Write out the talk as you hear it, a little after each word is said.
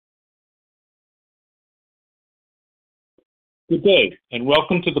Good day, and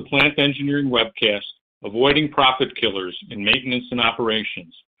welcome to the Plant Engineering webcast, Avoiding Profit Killers in Maintenance and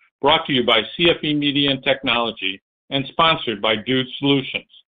Operations, brought to you by CFE Media and Technology and sponsored by Dude Solutions.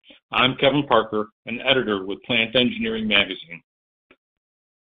 I'm Kevin Parker, an editor with Plant Engineering Magazine.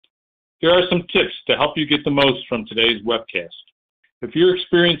 Here are some tips to help you get the most from today's webcast. If you're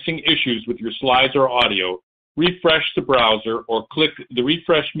experiencing issues with your slides or audio, refresh the browser or click the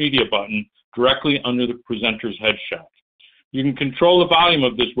Refresh Media button directly under the presenter's headshot. You can control the volume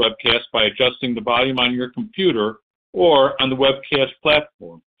of this webcast by adjusting the volume on your computer or on the webcast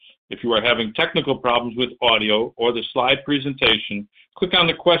platform. If you are having technical problems with audio or the slide presentation, click on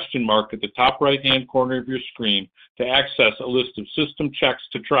the question mark at the top right-hand corner of your screen to access a list of system checks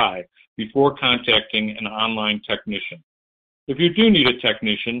to try before contacting an online technician. If you do need a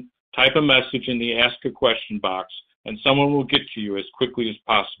technician, type a message in the Ask a Question box and someone will get to you as quickly as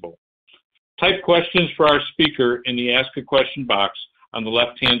possible. Type questions for our speaker in the Ask a Question box on the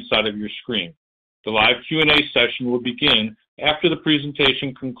left-hand side of your screen. The live Q&A session will begin after the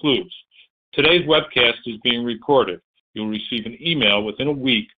presentation concludes. Today's webcast is being recorded. You'll receive an email within a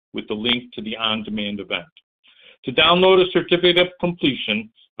week with the link to the on-demand event. To download a certificate of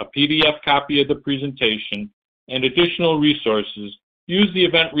completion, a PDF copy of the presentation, and additional resources, use the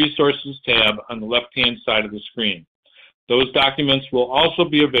Event Resources tab on the left-hand side of the screen. Those documents will also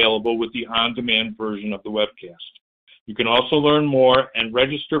be available with the on-demand version of the webcast. You can also learn more and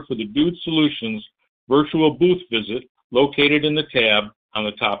register for the Dude Solutions virtual booth visit located in the tab on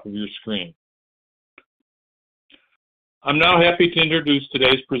the top of your screen. I'm now happy to introduce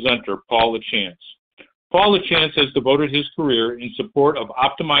today's presenter, Paul LaChance. Paul LaChance has devoted his career in support of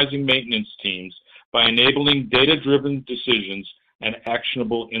optimizing maintenance teams by enabling data-driven decisions and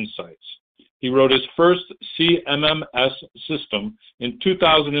actionable insights. He wrote his first CMMS system in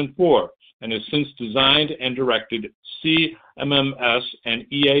 2004 and has since designed and directed CMMS and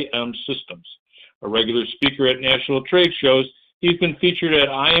EAM systems. A regular speaker at national trade shows, he's been featured at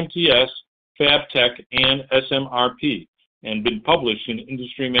IMTS, FabTech, and SMRP, and been published in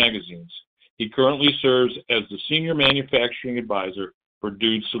industry magazines. He currently serves as the Senior Manufacturing Advisor for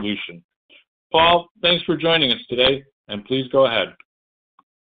Dude Solution. Paul, thanks for joining us today, and please go ahead.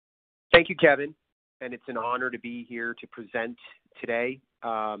 Thank you, Kevin, and it's an honor to be here to present today,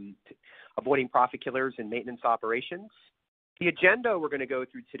 Avoiding Profit Killers in Maintenance Operations. The agenda we're going to go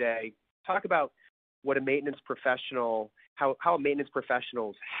through today, talk about what a maintenance professional, how maintenance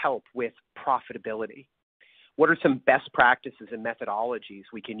professionals help with profitability. What are some best practices and methodologies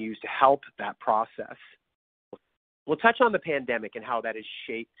we can use to help that process? We'll touch on the pandemic and how that has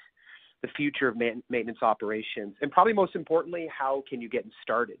shaped the future of maintenance operations, and probably most importantly, how can you get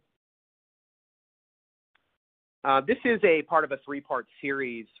started? This is a part of a three-part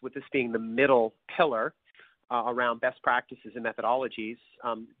series, with this being the middle pillar around best practices and methodologies.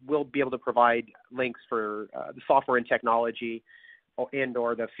 We'll be able to provide links for the software and technology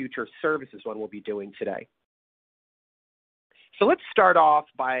and/or the future services one we'll be doing today. So let's start off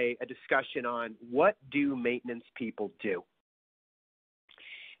by a discussion on what do maintenance people do.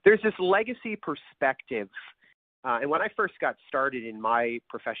 There's this legacy perspective. And when I first got started in my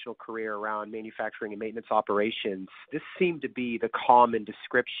professional career around manufacturing and maintenance operations, this seemed to be the common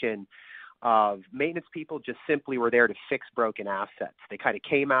description of maintenance people just simply were there to fix broken assets. They kind of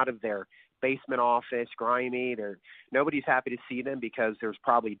came out of their basement office, grimy. Nobody's happy to see them because there's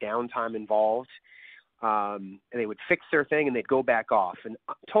probably downtime involved. And they would fix their thing and they'd go back off. And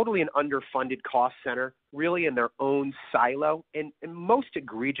totally an underfunded cost center, really in their own silo. And most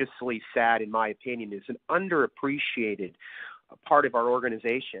egregiously sad, in my opinion, is an underappreciated part of our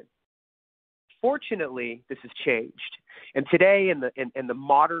organization. Fortunately, this has changed. And today, in the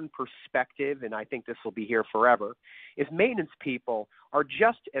modern perspective, and I think this will be here forever, is maintenance people are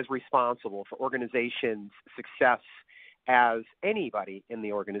just as responsible for organization's success as anybody in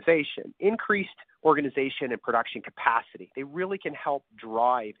the organization. Increased organization and production capacity, they really can help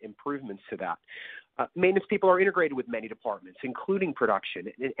drive improvements to that. Maintenance people are integrated with many departments, including production,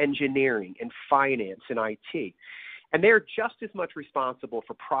 and engineering, and finance, and IT. And they're just as much responsible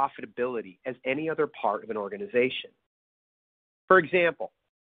for profitability as any other part of an organization. For example,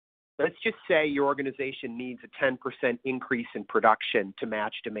 let's just say your organization needs a 10% increase in production to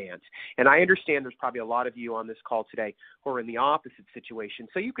match demand. And I understand there's probably a lot of you on this call today who are in the opposite situation.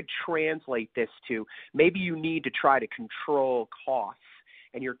 So you could translate this to maybe you need to try to control costs,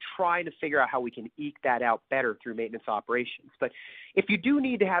 and you're trying to figure out how we can eke that out better through maintenance operations. But if you do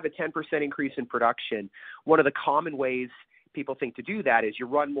need to have a 10% increase in production, one of the common ways people think to do that is you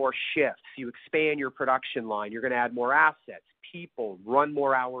run more shifts, you expand your production line, you're going to add more assets, people, run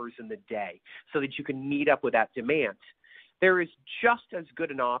more hours in the day so that you can meet up with that demand. there is just as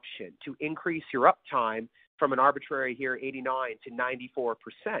good an option to increase your uptime from an arbitrary here 89 to 94%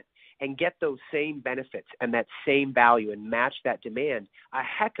 and get those same benefits and that same value and match that demand a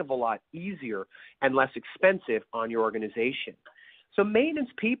heck of a lot easier and less expensive on your organization. So maintenance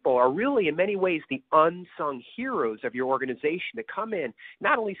people are really, in many ways, the unsung heroes of your organization that come in,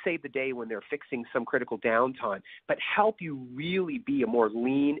 not only save the day when they're fixing some critical downtime, but help you really be a more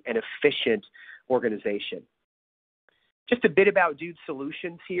lean and efficient organization. Just a bit about Dude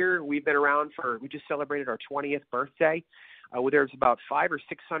Solutions here. We've been around we just celebrated our 20th birthday. There's about 500 or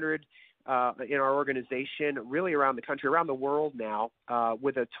 600 in our organization, really around the country, around the world now,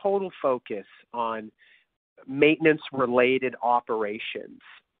 with a total focus on maintenance-related operations.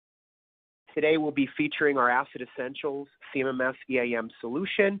 Today we'll be featuring our Asset Essentials CMMS EAM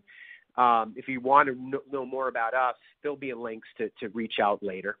solution. If you want to know more about us, there'll be links to reach out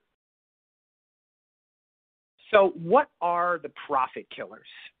later. So what are the profit killers?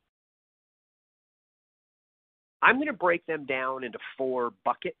 I'm going to break them down into 4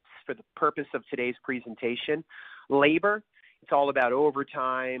 buckets for the purpose of today's presentation. Labor, it's all about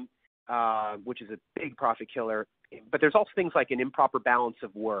overtime, which is a big profit killer. But there's also things like an improper balance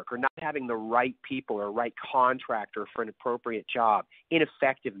of work or not having the right people or right contractor for an appropriate job,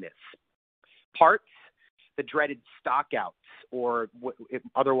 ineffectiveness. Parts, the dreaded stockouts, or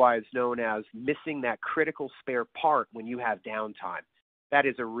otherwise known as missing that critical spare part when you have downtime. That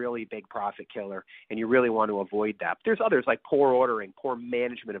is a really big profit killer, and you really want to avoid that. But there's others like poor ordering, poor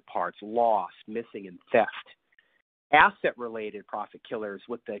management of parts, loss, missing, and theft. Asset-related profit killers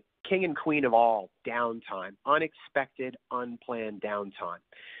with the king and queen of all, downtime, unexpected, unplanned downtime.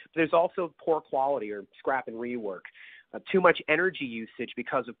 But there's also poor quality or scrap and rework. Too much energy usage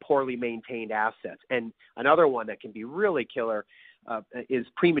because of poorly maintained assets. And another one that can be really killer is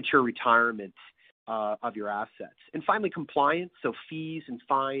premature retirement of your assets. And finally, compliance, so fees and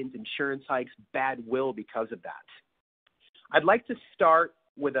fines, insurance hikes, bad will because of that. I'd like to start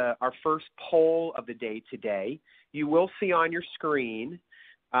with our first poll of the day today. You will see on your screen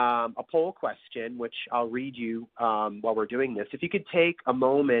a poll question, which I'll read you while we're doing this. If you could take a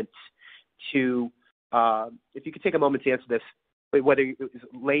moment to answer this, whether it's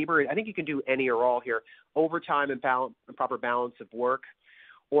labor, I think you can do any or all here, overtime and proper balance of work,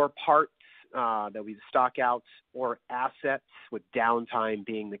 or parts that we stock outs, or assets with downtime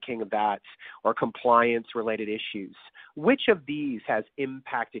being the king of that, or compliance-related issues. Which of these has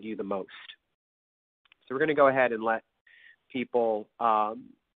impacted you the most? So we're going to go ahead and let people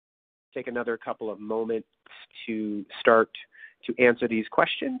take another couple of moments to start to answer these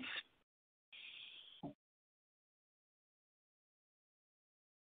questions.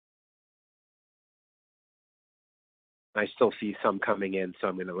 I still see some coming in, so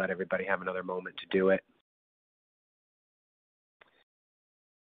I'm going to let everybody have another moment to do it.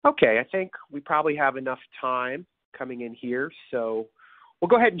 Okay, I think we probably have enough time coming in here, so we'll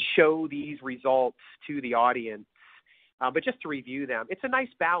go ahead and show these results to the audience. But just to review them, it's a nice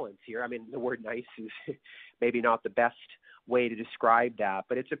balance here. I mean, the word nice is maybe not the best way to describe that,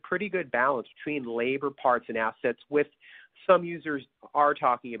 but it's a pretty good balance between labor, parts, and assets, with some users are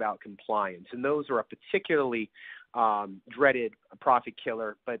talking about compliance, and those are a particularly dreaded profit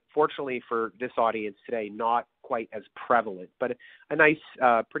killer, but fortunately for this audience today, not quite as prevalent, but a nice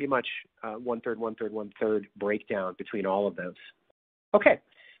pretty much one-third, one-third, one-third breakdown between all of those. Okay,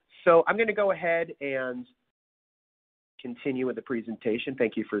 so I'm going to go ahead and continue with the presentation.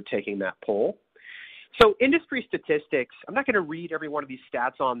 Thank you for taking that poll. So industry statistics, I'm not going to read every one of these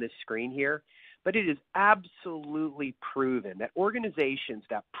stats on this screen here, but it is absolutely proven that organizations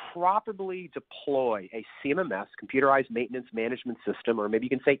that properly deploy a CMMS, computerized maintenance management system, or maybe you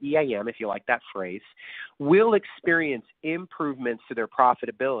can say EAM if you like that phrase, will experience improvements to their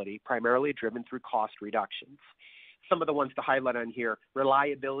profitability, primarily driven through cost reductions. Some of the ones to highlight on here: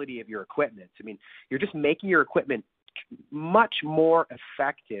 reliability of your equipment. I mean, you're just making your equipment much more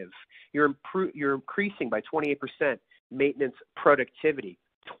effective. You're increasing by 28% maintenance productivity.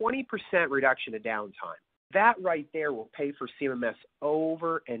 20% reduction in downtime. That right there will pay for CMMS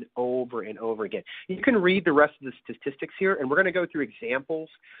over and over and over again. You can read the rest of the statistics here, and we're going to go through examples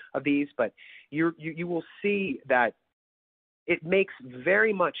of these, but you will see that it makes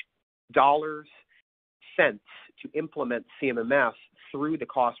very much dollars, cents to implement CMMS through the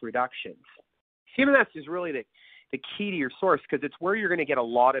cost reductions. CMMS is really the key to your source, because it's where you're going to get a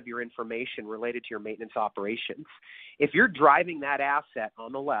lot of your information related to your maintenance operations. If you're driving that asset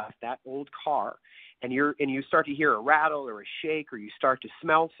on the left, that old car, and you start to hear a rattle or a shake, or you start to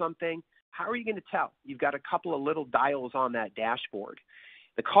smell something, how are you going to tell? You've got a couple of little dials on that dashboard.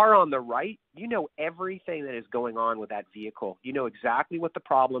 The car on the right, you know everything that is going on with that vehicle. You know exactly what the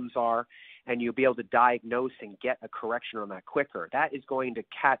problems are, and you'll be able to diagnose and get a correction on that quicker. That is going to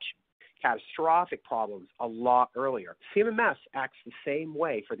catch catastrophic problems a lot earlier. CMMS acts the same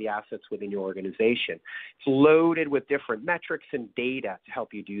way for the assets within your organization. It's loaded with different metrics and data to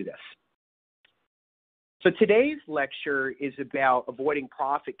help you do this. So today's lecture is about avoiding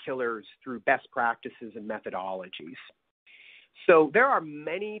profit killers through best practices and methodologies. So there are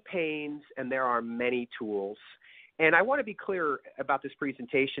many pains and there are many tools. And I want to be clear about this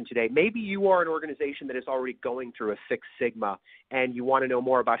presentation today. Maybe you are an organization that is already going through a Six Sigma and you want to know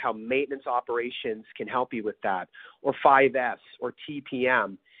more about how maintenance operations can help you with that, or 5S or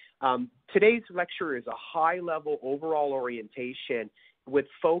TPM. Today's lecture is a high-level overall orientation with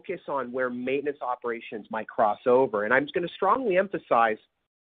focus on where maintenance operations might cross over. And I'm going to strongly emphasize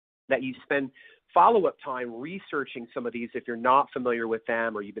that you spend follow-up time researching some of these if you're not familiar with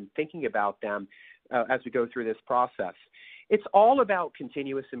them or you've been thinking about them as we go through this process. It's all about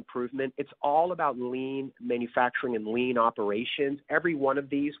continuous improvement. It's all about lean manufacturing and lean operations. Every one of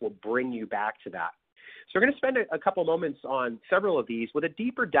these will bring you back to that. So we're going to spend a couple moments on several of these with a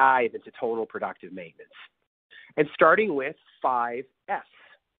deeper dive into total productive maintenance. And starting with 5S.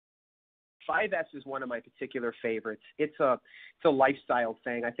 5S is one of my particular favorites. It's a lifestyle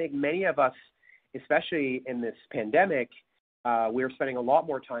thing. I think many of us, especially in this pandemic, we're spending a lot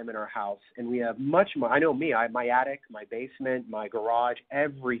more time in our house, and we have much more. I know me, my attic, my basement, my garage,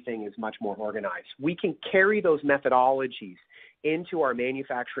 everything is much more organized. We can carry those methodologies into our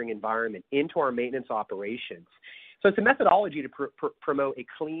manufacturing environment, into our maintenance operations. So it's a methodology to promote a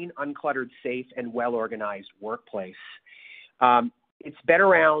clean, uncluttered, safe, and well-organized workplace. It's been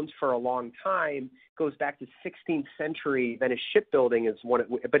around for a long time, goes back to 16th century. Then shipbuilding is one,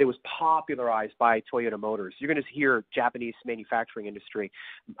 but it was popularized by Toyota Motors. You're going to hear Japanese manufacturing industry,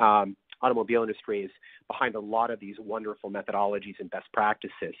 automobile industry is behind a lot of these wonderful methodologies and best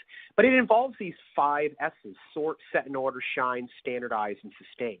practices. But it involves these 5 S's: sort, set in order, shine, standardize, and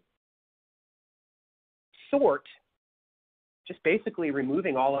sustain. Sort, just basically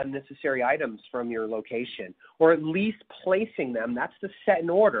removing all unnecessary items from your location, or at least placing them, that's the set in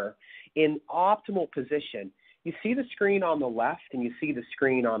order, in optimal position. You see the screen on the left and you see the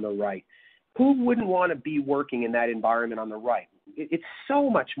screen on the right. Who wouldn't want to be working in that environment on the right? It's so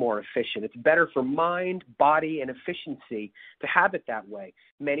much more efficient. It's better for mind, body, and efficiency to have it that way.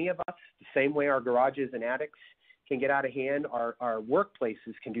 Many of us, the same way our garages and attics can get out of hand, our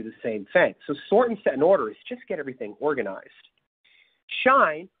workplaces can do the same thing. So sort and set in order is just get everything organized.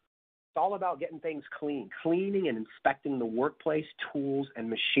 Shine, it's all about getting things clean, cleaning and inspecting the workplace, tools, and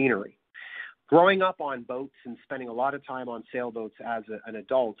machinery. Growing up on boats and spending a lot of time on sailboats as an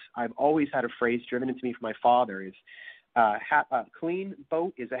adult, I've always had a phrase driven into me from my father is, a clean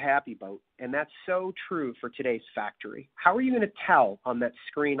boat is a happy boat. And that's so true for today's factory. How are you going to tell on that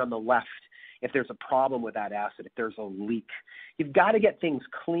screen on the left if there's a problem with that asset, if there's a leak? You've got to get things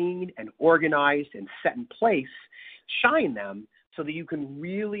clean and organized and set in place, shine them, so that you can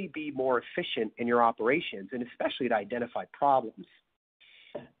really be more efficient in your operations and especially to identify problems.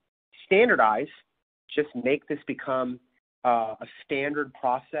 Standardize, just make this become a standard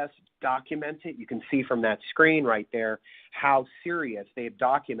process, document it. You can see from that screen right there how serious they've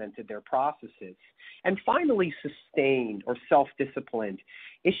documented their processes. And finally, sustained or self-disciplined.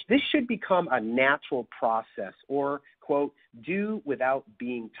 This should become a natural process, or, quote, do without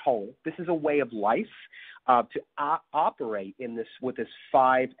being told. This is a way of life to operate in this with this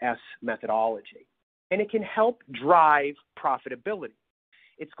 5S methodology. And it can help drive profitability.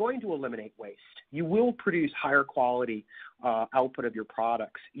 It's going to eliminate waste. You will produce higher quality output of your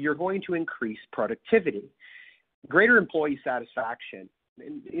products. You're going to increase productivity, greater employee satisfaction.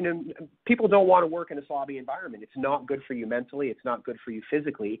 You know, people don't want to work in a sloppy environment. It's not good for you mentally. It's not good for you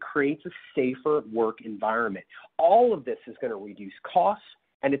physically. It creates a safer work environment. All of this is going to reduce costs,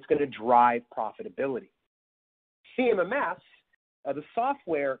 and it's going to drive profitability. CMMS, the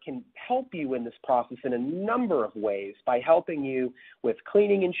software, can help you in this process in a number of ways by helping you with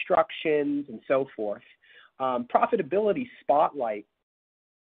cleaning instructions and so forth. Profitability Spotlight,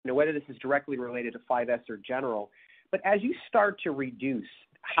 whether this is directly related to 5S or general, but as you start to reduce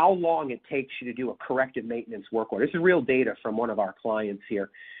how long it takes you to do a corrective maintenance work order, this is real data from one of our clients here.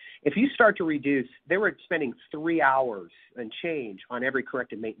 If you start to reduce, they were spending 3 hours and change on every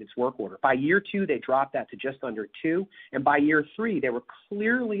corrective maintenance work order. By year 2, they dropped that to just under 2. And by year 3, they were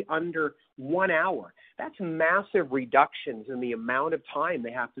clearly under 1 hour. That's massive reductions in the amount of time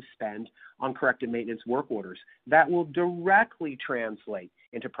they have to spend on corrective maintenance work orders. That will directly translate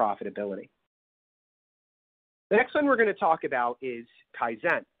into profitability. The next one we're going to talk about is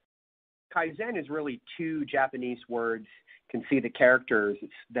Kaizen. Kaizen is really two Japanese words. You can see the characters.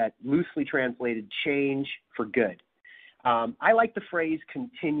 It's that loosely translated change for good. I like the phrase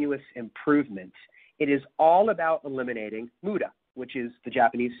continuous improvement. It is all about eliminating muda, which is the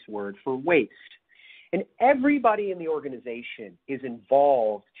Japanese word for waste. And everybody in the organization is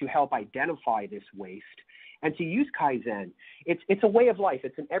involved to help identify this waste and to use Kaizen. It's a way of life.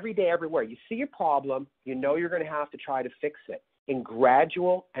 It's an everyday, everywhere. You see a problem, you know you're going to have to try to fix it in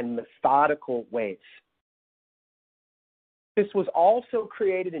gradual and methodical ways. This was also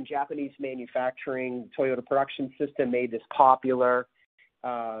created in Japanese manufacturing. Toyota production system made this popular.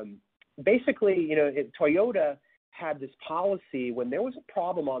 Basically, Toyota had this policy when there was a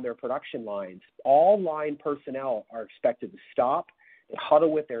problem on their production lines, all line personnel are expected to stop, they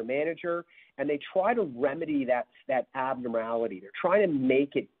huddle with their manager, and they try to remedy that abnormality. They're trying to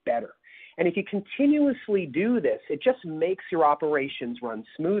make it better. And if you continuously do this, it just makes your operations run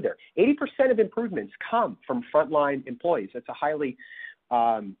smoother. 80% of improvements come from frontline employees. That's a highly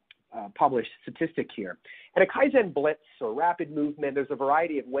published statistic here. And a Kaizen blitz or rapid movement, there's a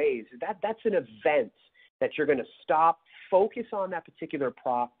variety of ways. That's an event that you're going to stop, focus on that particular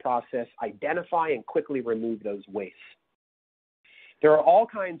process, identify and quickly remove those wastes. There are all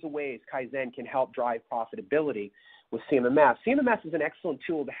kinds of ways Kaizen can help drive profitability with CMMS. CMMS is an excellent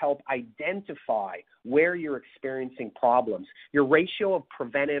tool to help identify where you're experiencing problems, your ratio of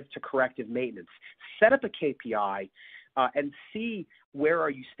preventive to corrective maintenance. Set up a KPI and see where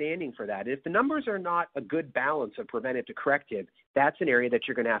are you standing for that. If the numbers are not a good balance of preventive to corrective, that's an area that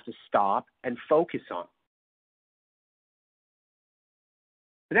you're going to have to stop and focus on.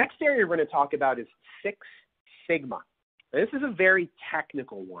 The next area we're going to talk about is Six Sigma. Now, this is a very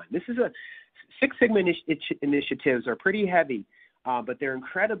technical one. Six Sigma initiatives are pretty heavy, but they're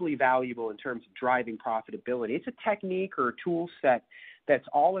incredibly valuable in terms of driving profitability. It's a technique or a tool set that's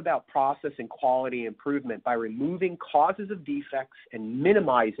all about process and quality improvement by removing causes of defects and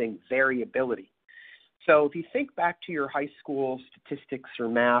minimizing variability. So if you think back to your high school statistics or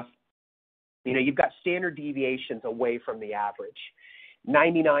math, you've got standard deviations away from the average.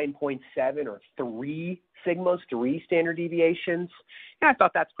 99.7 or 3 sigmas, 3 standard deviations. Yeah, I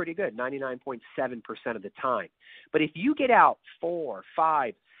thought that's pretty good, 99.7% of the time. But if you get out 4,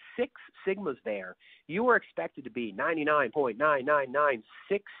 5, 6 sigmas there, you are expected to be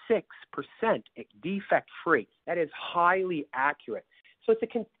 99.99966% defect-free. That is highly accurate. So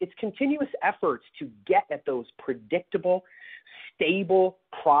it's continuous efforts to get at those predictable, stable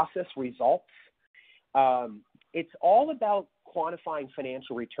process results. It's all about quantifying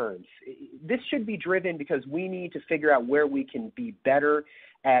financial returns. This should be driven because we need to figure out where we can be better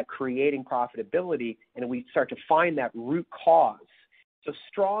at creating profitability, and we start to find that root cause. So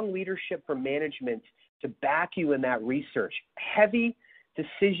strong leadership from management to back you in that research. Heavy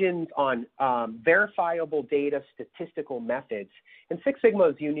decisions on verifiable data, statistical methods. And Six Sigma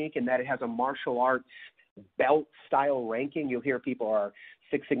is unique in that it has a martial arts belt style ranking. You'll hear people are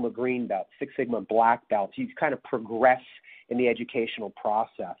Six Sigma green belt, Six Sigma black belt. You kind of progress in the educational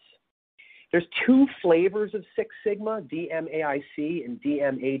process. There's 2 flavors of Six Sigma, DMAIC and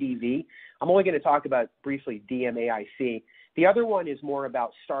DMADV. I'm only going to talk about briefly DMAIC. The other one is more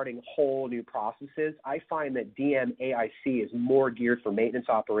about starting whole new processes. I find that DMAIC is more geared for maintenance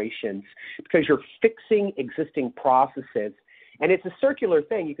operations because you're fixing existing processes. And it's a circular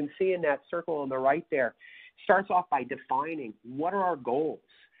thing. You can see in that circle on the right there. Starts off by defining what are our goals?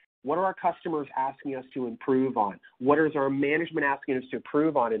 What are our customers asking us to improve on? What is our management asking us to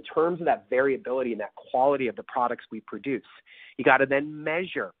improve on in terms of that variability and that quality of the products we produce? You got to then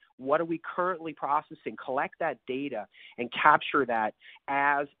measure what are we currently processing, collect that data, and capture that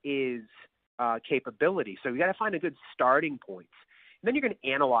as is capability. So you got to find a good starting point. And then you're going to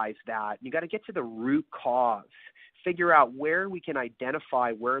analyze that. You got to get to the root cause. Figure out where we can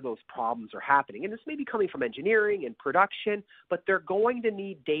identify where those problems are happening. And this may be coming from engineering and production, but they're going to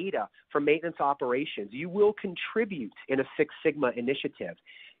need data from maintenance operations. You will contribute in a Six Sigma initiative.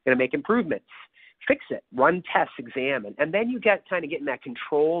 You're going to make improvements, fix it, run tests, examine, and then you get in that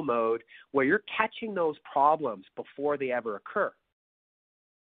control mode where you're catching those problems before they ever occur.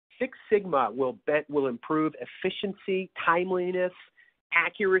 Six Sigma will improve efficiency, timeliness,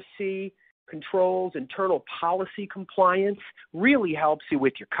 accuracy, controls, internal policy compliance, really helps you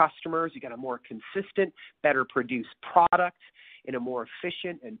with your customers. You got a more consistent, better produced product in a more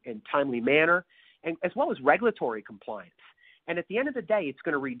efficient and timely manner, and as well as regulatory compliance. And at the end of the day, it's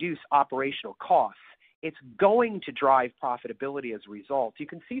going to reduce operational costs. It's going to drive profitability as a result. You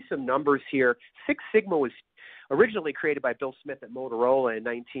can see some numbers here. Six Sigma was originally created by Bill Smith at Motorola in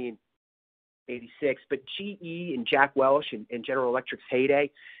 86. But GE and Jack Welch and General Electric's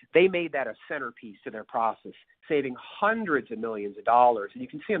heyday, they made that a centerpiece to their process, saving hundreds of millions of dollars. And you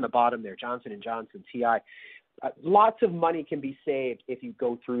can see on the bottom there, Johnson & Johnson, TI. Lots of money can be saved if you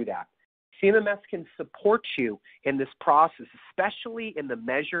go through that. CMMS can support you in this process, especially in the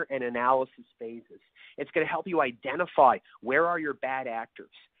measure and analysis phases. It's going to help you identify where are your bad actors,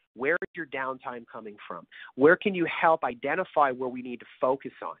 where is your downtime coming from, where can you help identify where we need to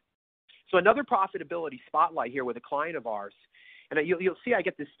focus on. So another profitability spotlight here with a client of ours, and you'll see I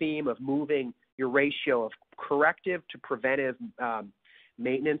get this theme of moving your ratio of corrective to preventive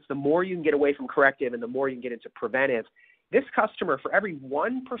maintenance. The more you can get away from corrective and the more you can get into preventive. This customer, for every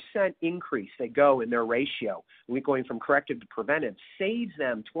 1% increase they go in their ratio, going from corrective to preventive, saves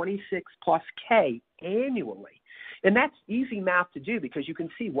them 26 plus K annually. And that's easy math to do because you can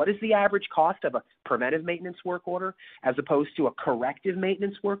see what is the average cost of a preventive maintenance work order as opposed to a corrective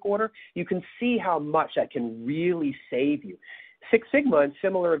maintenance work order. You can see how much that can really save you. Six Sigma and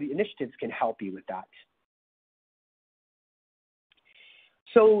similar initiatives can help you with that.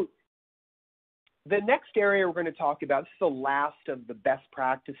 So the next area we're going to talk about, this is the last of the best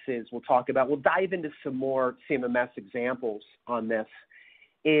practices we'll talk about. We'll dive into some more CMMS examples on this,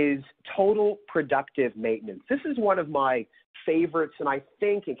 is total productive maintenance. This is one of my favorites, and I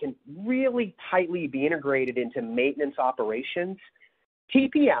think it can really tightly be integrated into maintenance operations.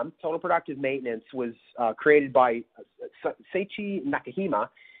 TPM, total productive maintenance, was created by Seiichi Nakahima,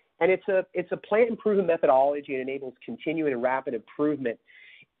 and it's a plant improvement methodology and enables continuing and rapid improvement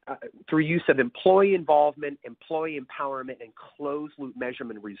through use of employee involvement, employee empowerment, and closed-loop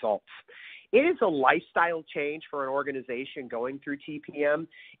measurement results. It is a lifestyle change for an organization going through TPM.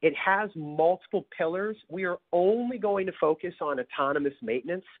 It has multiple pillars. We are only going to focus on autonomous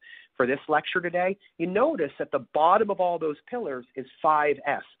maintenance for this lecture today. You notice at the bottom of all those pillars is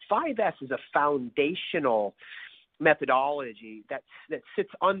 5S. 5S is a foundational methodology that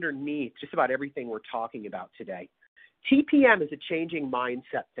sits underneath just about everything we're talking about today. TPM is a changing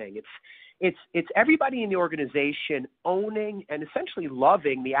mindset thing. It's everybody in the organization owning and essentially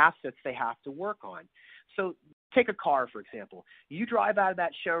loving the assets they have to work on. So take a car, for example. You drive out of that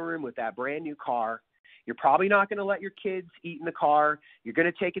showroom with that brand new car. You're probably not going to let your kids eat in the car. You're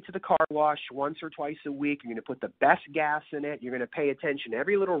going to take it to the car wash once or twice a week. You're going to put the best gas in it. You're going to pay attention to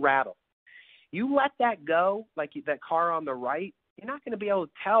every little rattle. You let that go, like that car on the right, you're not going to be able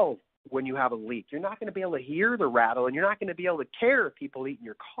to tell when you have a leak. You're not going to be able to hear the rattle, and you're not going to be able to care if people eat in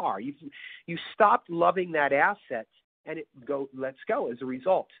your car. You stopped loving that asset, and lets go as a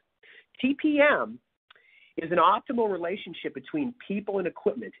result. TPM is an optimal relationship between people and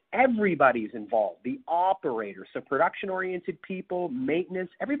equipment. Everybody's involved. The operator, so production-oriented people, maintenance,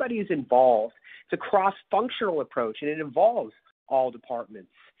 everybody is involved. It's a cross-functional approach, and it involves all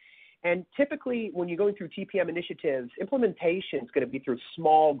departments. And typically, when you're going through TPM initiatives, implementation is going to be through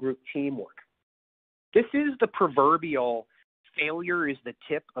small group teamwork. This is the proverbial failure is the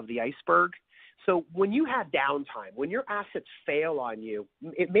tip of the iceberg. So when you have downtime, when your assets fail on you,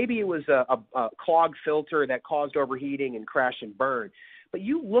 maybe it was a clogged filter that caused overheating and crash and burn, but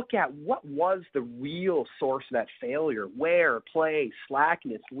you look at what was the real source of that failure: wear, play,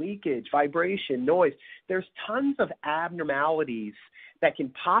 slackness, leakage, vibration, noise. There's tons of abnormalities that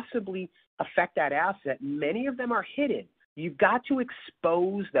can possibly affect that asset. Many of them are hidden. You've got to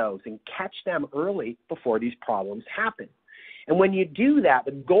expose those and catch them early before these problems happen. And when you do that,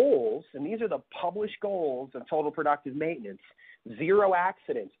 the goals, and these are the published goals of total productive maintenance: 0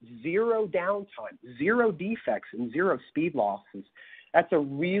 accidents, 0 downtime, 0 defects, and 0 speed losses. That's a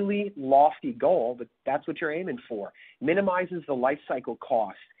really lofty goal, but that's what you're aiming for. Minimizes the life cycle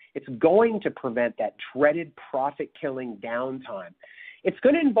cost. It's going to prevent that dreaded profit-killing downtime. It's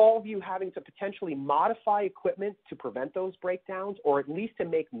going to involve you having to potentially modify equipment to prevent those breakdowns, or at least to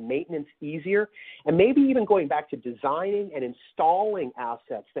make maintenance easier, and maybe even going back to designing and installing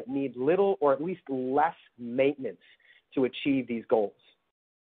assets that need little or at least less maintenance to achieve these goals.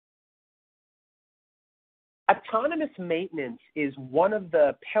 Autonomous maintenance is one of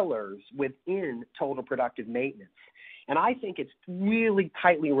the pillars within total productive maintenance, and I think it's really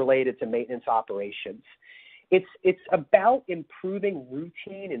tightly related to maintenance operations. It's about improving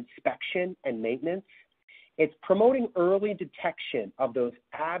routine inspection and maintenance. It's promoting early detection of those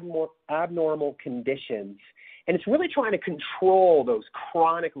abnormal conditions, and it's really trying to control those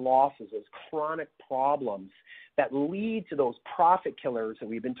chronic losses, those chronic problems that lead to those profit killers that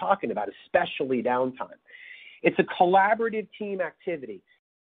we've been talking about, especially downtime. It's a collaborative team activity.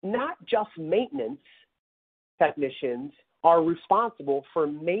 Not just maintenance technicians are responsible for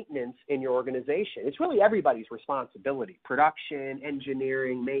maintenance in your organization. It's really everybody's responsibility. Production,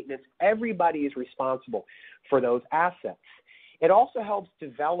 engineering, maintenance, everybody is responsible for those assets. It also helps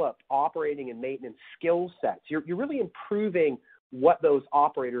develop operating and maintenance skill sets. You're really improving what those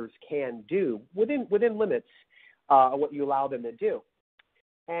operators can do within limits of what you allow them to do.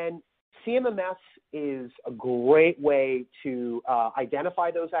 And CMMS is a great way to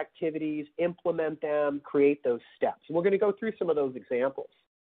identify those activities, implement them, create those steps. And we're going to go through some of those examples.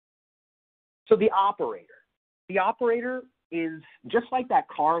 So the operator is just like that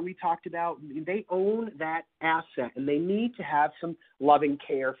car we talked about. They own that asset, and they need to have some loving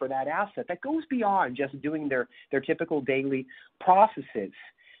care for that asset. That goes beyond just doing their typical daily processes.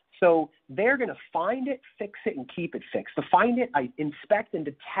 So they're going to find it, fix it, and keep it fixed. To find it, inspect and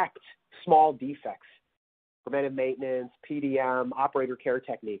detect small defects, preventive maintenance, PDM, operator care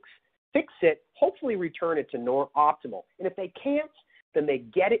techniques. Fix it, hopefully return it to optimal. And if they can't, then they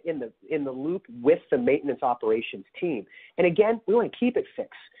get it in the loop with the maintenance operations team. And again, we want to keep it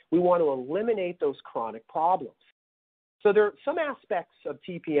fixed. We want to eliminate those chronic problems. So there are some aspects of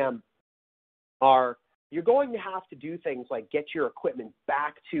TPM are you're going to have to do things like get your equipment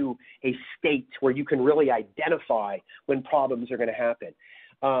back to a state where you can really identify when problems are going to happen.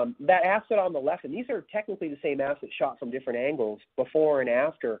 That asset on the left, and these are technically the same assets shot from different angles before and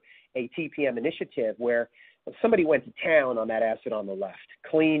after a TPM initiative where somebody went to town on that asset on the left,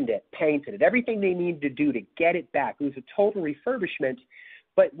 cleaned it, painted it, everything they needed to do to get it back. It was a total refurbishment.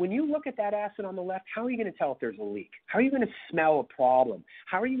 But when you look at that asset on the left, how are you going to tell if there's a leak? How are you going to smell a problem?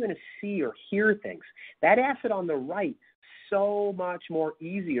 How are you going to see or hear things? That asset on the right, so much more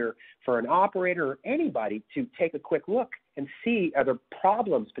easier for an operator or anybody to take a quick look and see are there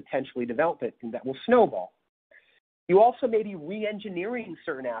problems potentially developing that will snowball. You also may be re-engineering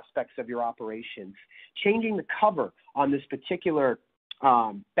certain aspects of your operations, changing the cover on this particular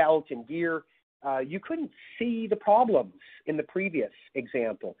belt and gear. You couldn't see the problems in the previous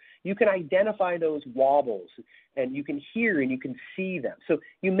example. You can identify those wobbles, and you can hear and you can see them. So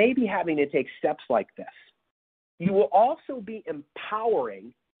you may be having to take steps like this. You will also be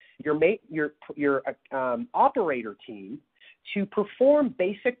empowering your operator team to perform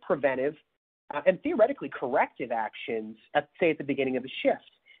basic preventive and theoretically corrective actions at the beginning of a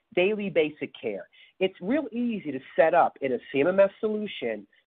shift, daily basic care. It's real easy to set up in a CMMS solution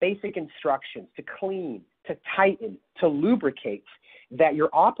basic instructions to clean, to tighten, to lubricate that your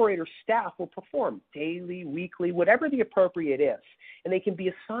operator staff will perform daily, weekly, whatever the appropriate is. And they can be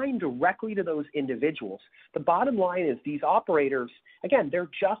assigned directly to those individuals. The bottom line is these operators, again, they're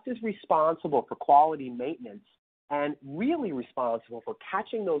just as responsible for quality maintenance and really responsible for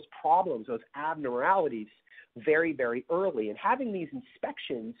catching those problems, those abnormalities very, very early. And having these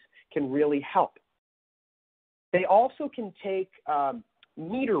inspections can really help. They also can take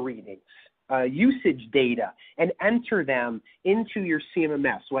meter readings, usage data, and enter them into your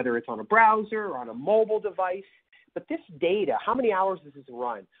CMMS, whether it's on a browser or on a mobile device. But this data, how many hours does this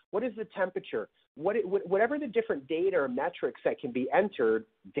run? What is the temperature? Whatever the different data or metrics that can be entered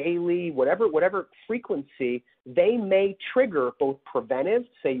daily, whatever frequency, they may trigger both preventive,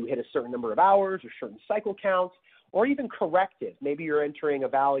 say you hit a certain number of hours or certain cycle counts, or even corrective. Maybe you're entering a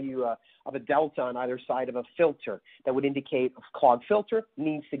value of a delta on either side of a filter that would indicate a clogged filter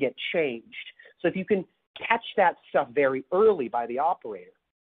needs to get changed. So if you can catch that stuff very early by the operator,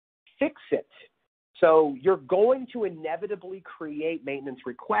 fix it. So you're going to inevitably create maintenance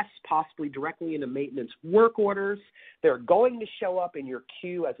requests, possibly directly into maintenance work orders. They're going to show up in your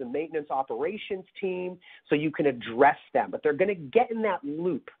queue as a maintenance operations team so you can address them. But they're going to get in that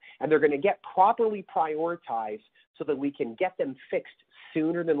loop, and they're going to get properly prioritized so that we can get them fixed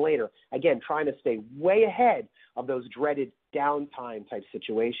sooner than later. Again, trying to stay way ahead of those dreaded downtime type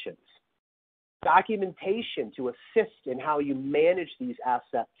situations. Documentation to assist in how you manage these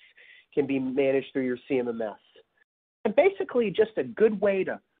assets can be managed through your CMMS. And basically just a good way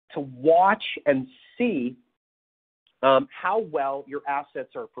to watch and see how well your assets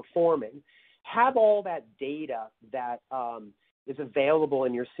are performing. Have all that data that is available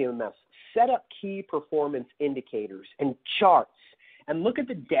in your CMMS. Set up key performance indicators and charts and look at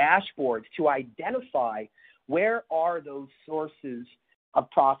the dashboards to identify where are those sources of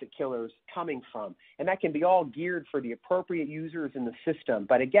profit killers coming from. And that can be all geared for the appropriate users in the system.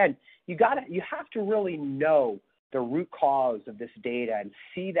 But again, you have to really know the root cause of this data and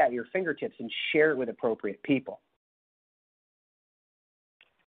see that at your fingertips and share it with appropriate people.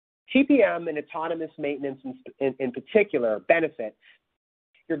 TPM and autonomous maintenance in particular benefits.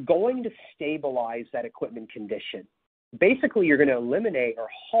 You're going to stabilize that equipment condition. Basically, you're going to eliminate or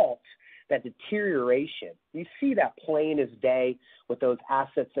halt that deterioration. You see that plain as day with those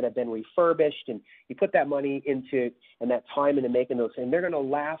assets that have been refurbished, and you put that money into and that time into making those, and they're going to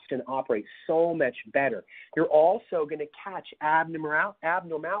last and operate so much better. You're also going to catch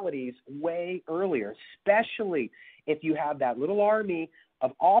abnormalities way earlier, especially if you have that little army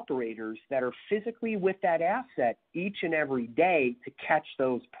of operators that are physically with that asset each and every day to catch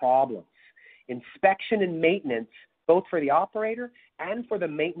those problems. Inspection and maintenance, both for the operator and for the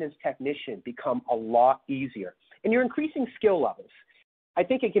maintenance technician, become a lot easier. And you're increasing skill levels. I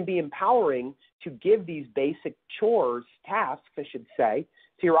think it can be empowering to give these basic chores, tasks, I should say,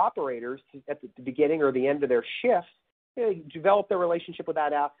 to your operators at the beginning or the end of their shift. Develop their relationship with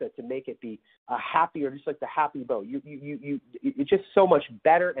that asset to make it be happier, just like the happy boat. It's just so much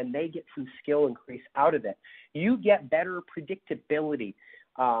better, and they get some skill increase out of it. You get better predictability.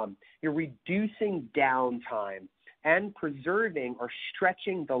 You're reducing downtime and preserving or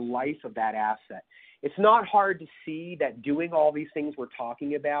stretching the life of that asset. It's not hard to see that doing all these things we're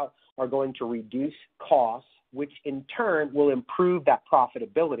talking about are going to reduce costs, which in turn will improve that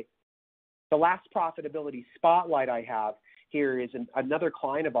profitability. The last profitability spotlight I have here is another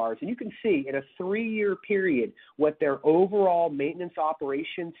client of ours, and you can see in a 3-year period what their overall maintenance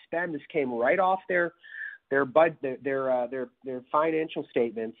operations spend. This came right off their financial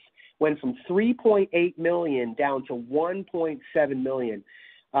statements. Went from $3.8 million down to $1.7 million.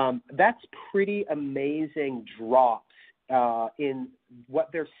 That's pretty amazing drops in what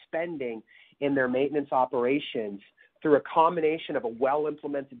they're spending in their maintenance operations through a combination of a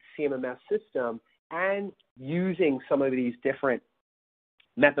well-implemented CMMS system and using some of these different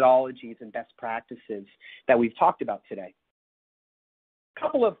methodologies and best practices that we've talked about today. A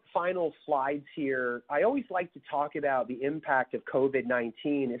couple of final slides here. I always like to talk about the impact of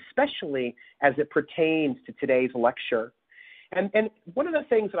COVID-19, especially as it pertains to today's lecture. And one of the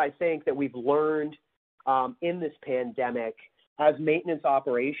things that I think that we've learned in this pandemic as maintenance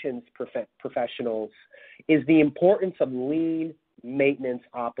operations professionals is the importance of lean maintenance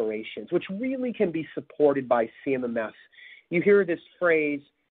operations, which really can be supported by CMMS. You hear this phrase,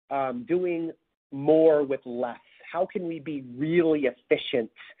 doing more with less. How can we be really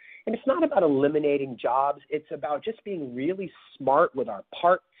efficient? And it's not about eliminating jobs. It's about just being really smart with our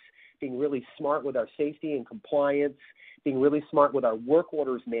parts, being really smart with our safety and compliance, being really smart with our work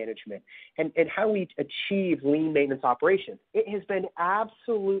orders management, and how we achieve lean maintenance operations. It has been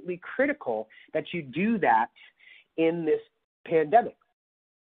absolutely critical that you do that in this pandemic.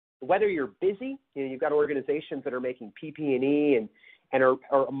 Whether you're busy, you've got organizations that are making PP&E and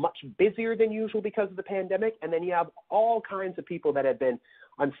are much busier than usual because of the pandemic, and then you have all kinds of people that have been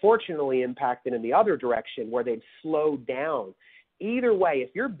unfortunately impacted in the other direction where they've slowed down. Either way, if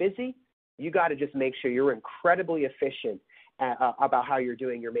you're busy, you got to just make sure you're incredibly efficient about how you're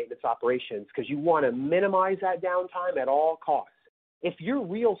doing your maintenance operations, because you want to minimize that downtime at all costs. If you're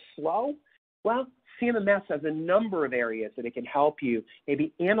real slow, well, CMMS has a number of areas that it can help you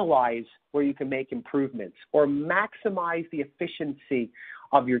maybe analyze where you can make improvements or maximize the efficiency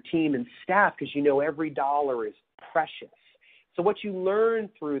of your team and staff, because you know every dollar is precious. So what you learn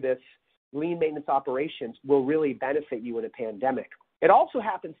through this lean maintenance operations will really benefit you in a pandemic. It also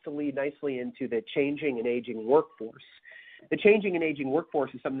happens to lead nicely into the changing and aging workforce. The changing and aging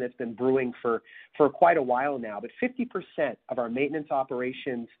workforce is something that's been brewing for quite a while now, but 50% of our maintenance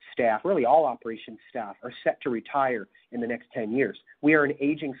operations staff, really all operations staff, are set to retire in the next 10 years. We are an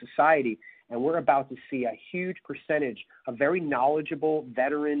aging society, and we're about to see a huge percentage of very knowledgeable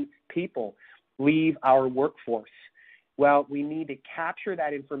veteran people leave our workforce. Well, we need to capture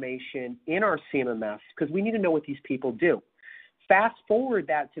that information in our CMMS because we need to know what these people do. Fast forward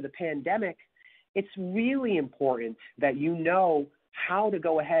that to the pandemic, it's really important that you know how to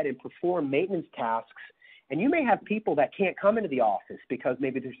go ahead and perform maintenance tasks. And you may have people that can't come into the office because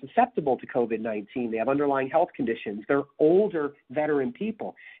maybe they're susceptible to COVID-19. They have underlying health conditions. They're older veteran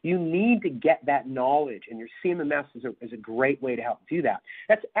people. You need to get that knowledge, and your CMMS is a great way to help do that.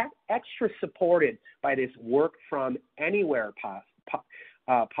 That's extra supported by this work from anywhere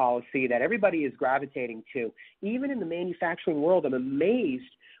policy that everybody is gravitating to. Even in the manufacturing world, I'm amazed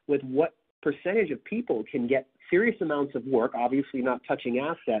with what percentage of people can get serious amounts of work, obviously not touching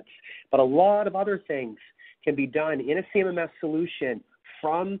assets, but a lot of other things can be done in a CMMS solution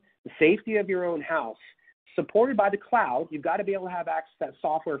from the safety of your own house, supported by the cloud. You've got to be able to have access to that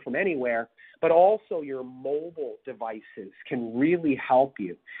software from anywhere, but also your mobile devices can really help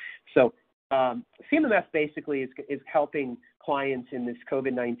you. So CMMS basically is helping clients in this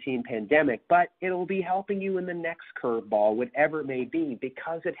COVID-19 pandemic, but it'll be helping you in the next curveball, whatever it may be,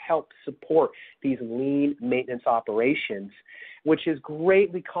 because it helps support these lean maintenance operations, which is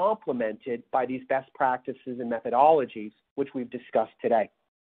greatly complemented by these best practices and methodologies, which we've discussed today.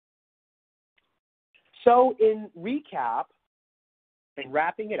 So in recap and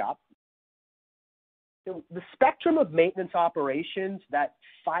wrapping it up, the spectrum of maintenance operations, that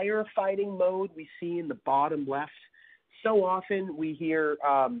firefighting mode we see in the bottom left, so often we hear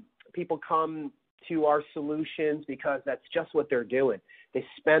people come to our solutions because that's just what they're doing. They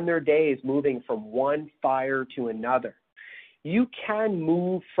spend their days moving from one fire to another. You can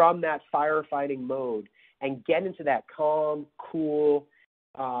move from that firefighting mode and get into that calm, cool,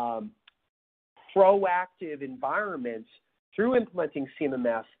 proactive environment through implementing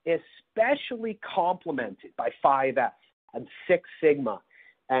CMMS, especially complemented by 5S and Six Sigma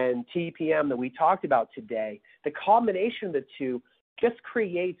and TPM that we talked about today. The combination of the two just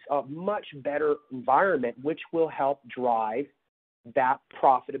creates a much better environment, which will help drive that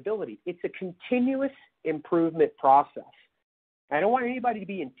profitability. It's a continuous improvement process. I don't want anybody to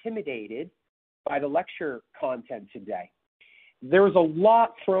be intimidated by the lecture content today. There was a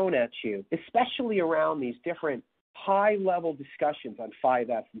lot thrown at you, especially around these different high-level discussions on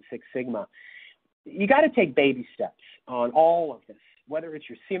 5S and Six Sigma. You got to take baby steps on all of this, whether it's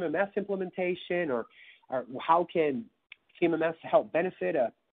your CMMS implementation or how can CMMS help benefit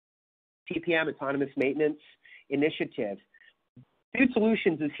a TPM, autonomous maintenance initiative. Dude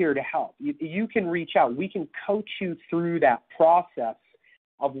Solutions is here to help. You can reach out. We can coach you through that process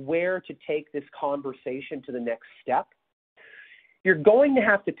of where to take this conversation to the next step. You're going to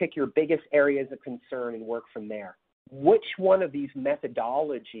have to pick your biggest areas of concern and work from there. Which one of these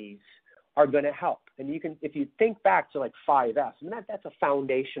methodologies are going to help? And you can, if you think back to like 5S, I mean, that's a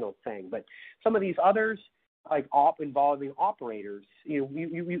foundational thing. But some of these others, like involving operators,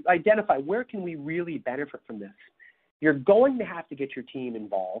 you identify where can we really benefit from this. You're going to have to get your team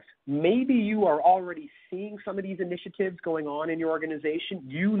involved. Maybe you are already seeing some of these initiatives going on in your organization.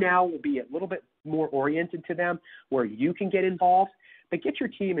 You now will be a little bit more oriented to them where you can get involved. But get your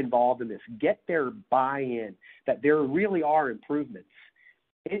team involved in this. Get their buy-in that there really are improvements.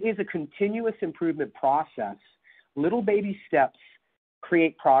 It is a continuous improvement process. Little baby steps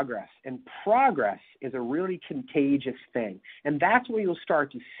create progress, and progress is a really contagious thing. And that's where you'll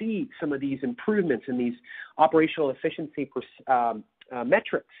start to see some of these improvements in these operational efficiency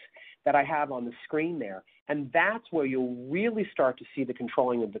metrics that I have on the screen there. And that's where you'll really start to see the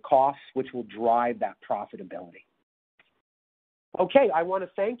controlling of the costs, which will drive that profitability. Okay, I want to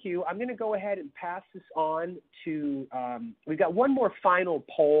thank you. I'm going to go ahead and pass this on to, we've got one more final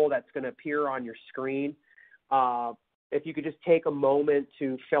poll that's going to appear on your screen. If you could just take a moment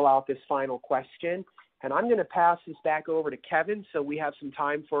to fill out this final question. And I'm going to pass this back over to Kevin so we have some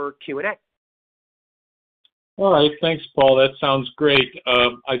time for Q&A. All right, thanks, Paul. That sounds great.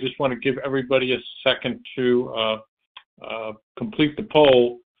 I just want to give everybody a second to complete the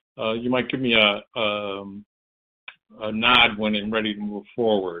poll. You might give me a nod when I'm ready to move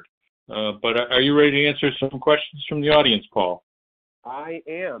forward. But are you ready to answer some questions from the audience, Paul? I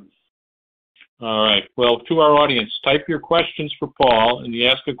am. All right. Well, to our audience, type your questions for Paul in the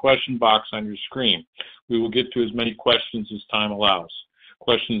Ask a Question box on your screen. We will get to as many questions as time allows.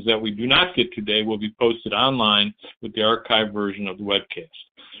 Questions that we do not get today will be posted online with the archived version of the webcast.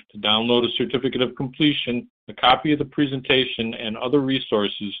 To download a certificate of completion, a copy of the presentation, and other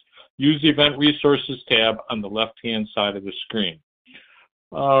resources, use the Event Resources tab on the left-hand side of the screen.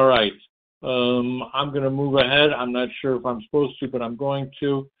 All right. I'm going to move ahead. I'm not sure if I'm supposed to, but I'm going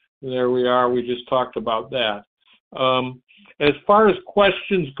to. There we are. We just talked about that. As far as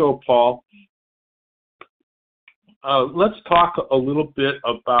questions go, Paul, let's talk a little bit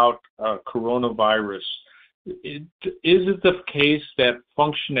about coronavirus. Is it the case that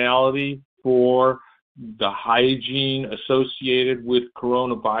functionality for the hygiene associated with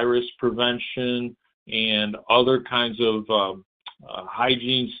coronavirus prevention and other kinds of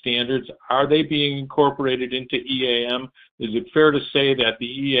hygiene standards, are they being incorporated into EAM? Is it fair to say that the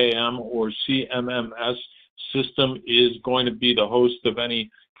EAM or CMMS system is going to be the host of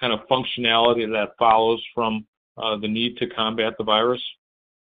any kind of functionality that follows from the need to combat the virus?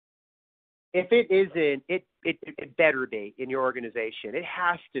 If it isn't, it better be in your organization. It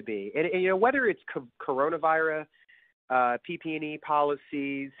has to be. And whether it's coronavirus, PP&E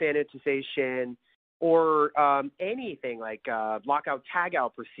policies, sanitization, or anything like lockout,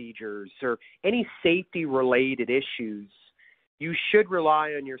 tagout procedures, or any safety-related issues, you should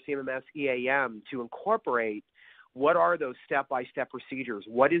rely on your CMMS EAM to incorporate what are those step-by-step procedures?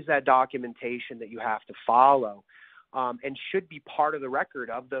 What is that documentation that you have to follow? And should be part of the record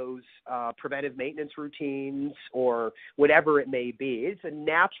of those preventive maintenance routines or whatever it may be. It's a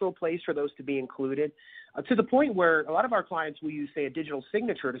natural place for those to be included, to the point where a lot of our clients will use, say, a digital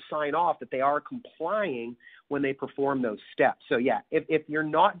signature to sign off that they are complying when they perform those steps. So, yeah, if you're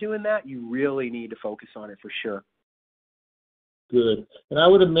not doing that, you really need to focus on it for sure. Good. And I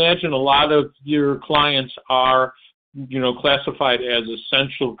would imagine a lot of your clients are, classified as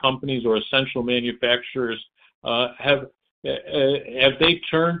essential companies or essential manufacturers. Have they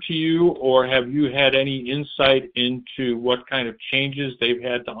turned to you, or have you had any insight into what kind of changes they've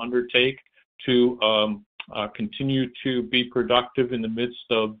had to undertake to continue to be productive in the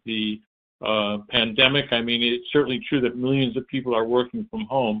midst of the pandemic? I mean, it's certainly true that millions of people are working from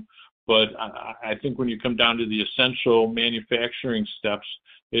home, but I think when you come down to the essential manufacturing steps,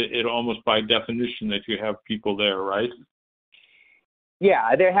 it almost by definition that you have people there, right?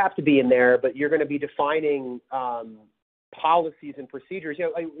 Yeah, they have to be in there, but you're going to be defining policies and procedures.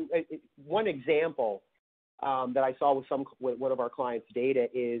 One example that I saw with one of our clients' data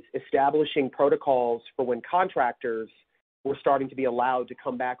is establishing protocols for when contractors were starting to be allowed to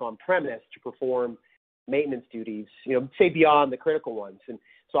come back on premise to perform maintenance duties, say beyond the critical ones. And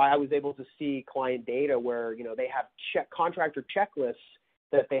so I was able to see client data where, they have contractor checklists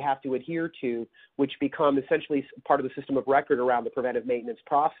that they have to adhere to, which become essentially part of the system of record around the preventive maintenance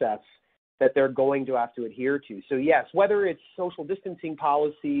process that they're going to have to adhere to. So yes, whether it's social distancing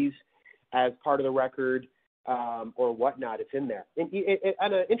policies as part of the record or whatnot, it's in there. And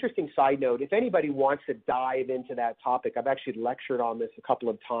on an interesting side note, if anybody wants to dive into that topic, I've actually lectured on this a couple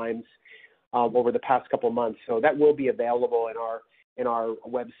of times over the past couple of months. So that will be available in our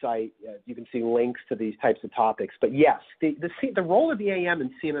website. You can see links to these types of topics. But yes, the role of the AM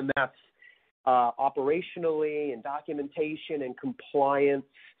and CMMS operationally and documentation and compliance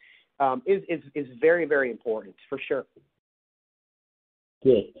is very, very important for sure.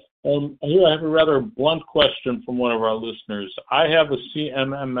 Good. Here I have a rather blunt question from one of our listeners. I have a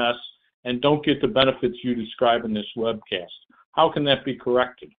CMMS and don't get the benefits you describe in this webcast. How can that be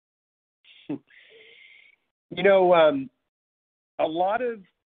corrected? A lot of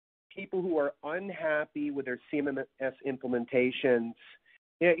people who are unhappy with their CMMS implementations,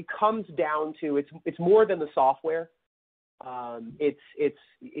 it comes down to it's more than the software. Is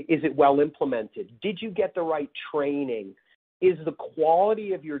it well implemented? Did you get the right training? Is the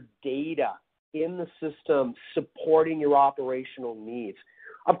quality of your data in the system supporting your operational needs?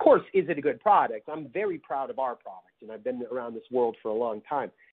 Of course, is it a good product? I'm very proud of our product, and I've been around this world for a long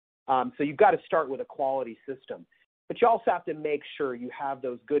time. So you've got to start with a quality system. But you also have to make sure you have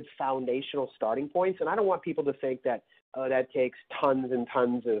those good foundational starting points. And I don't want people to think that that takes tons and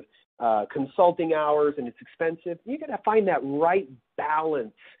tons of consulting hours and it's expensive. You got to find that right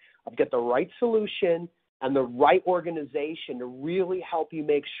balance of get the right solution and the right organization to really help you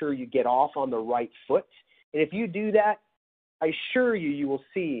make sure you get off on the right foot. And if you do that, I assure you, you will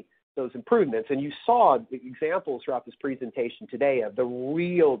see those improvements. And you saw examples throughout this presentation today of the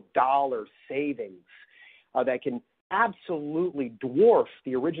real dollar savings that can absolutely dwarf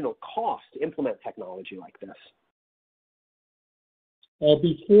the original cost to implement technology like this.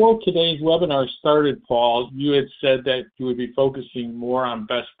 Before today's webinar started, Paul, you had said that you would be focusing more on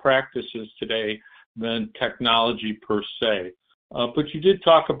best practices today than technology per se. But you did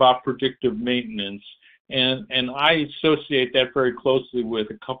talk about predictive maintenance, and I associate that very closely with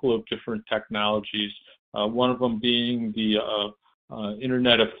a couple of different technologies, one of them being the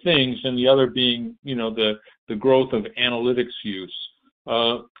Internet of Things, and the other being, the growth of analytics use.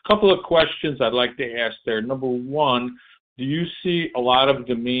 A couple of questions I'd like to ask there. Number one, do you see a lot of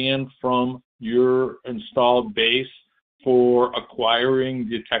demand from your installed base for acquiring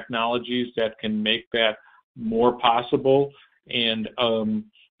the technologies that can make that more possible? And,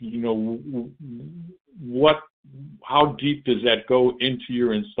 how deep does that go into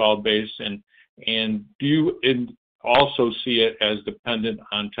your installed base? And do you also see it as dependent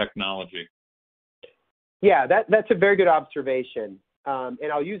on technology? Yeah, that's a very good observation.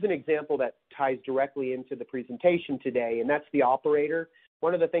 And I'll use an example that ties directly into the presentation today, and that's the operator.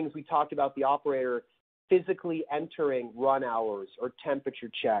 One of the things we talked about, the operator physically entering run hours or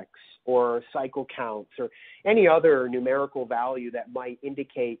temperature checks or cycle counts or any other numerical value that might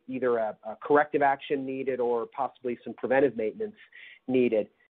indicate either a corrective action needed or possibly some preventive maintenance needed.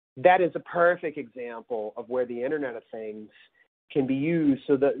 That is a perfect example of where the Internet of Things can be used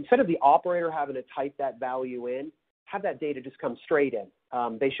so that instead of the operator having to type that value in, have that data just come straight in.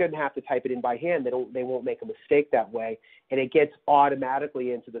 They shouldn't have to type it in by hand. They won't make a mistake that way, and it gets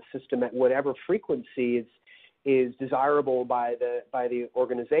automatically into the system at whatever frequency is desirable by the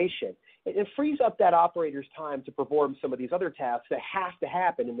organization. It frees up that operator's time to perform some of these other tasks that have to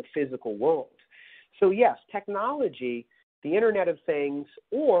happen in the physical world. So yes, technology, the Internet of Things,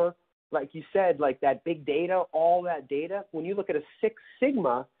 or like you said, like that big data, all that data, when you look at a Six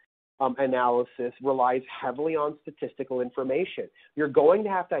Sigma analysis, relies heavily on statistical information. You're going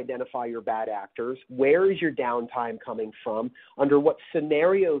to have to identify your bad actors. Where is your downtime coming from? Under what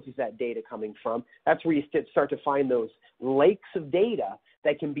scenarios is that data coming from? That's where you start to find those lakes of data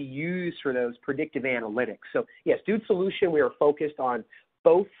that can be used for those predictive analytics. So yes, Dude Solution, we are focused on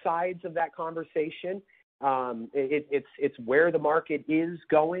both sides of that conversation. It's where the market is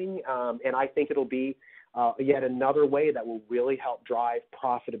going, and I think it'll be yet another way that will really help drive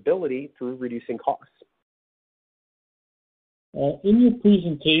profitability through reducing costs. In your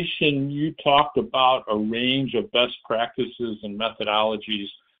presentation, you talked about a range of best practices and methodologies,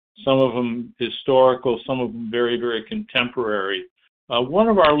 some of them historical, some of them very, very contemporary. One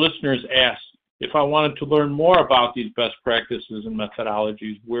of our listeners asked, if I wanted to learn more about these best practices and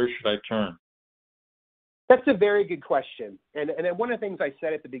methodologies, where should I turn? That's a very good question. And one of the things I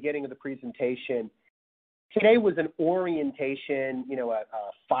said at the beginning of the presentation, today was an orientation, a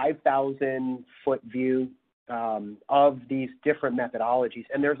 5,000-foot view of these different methodologies.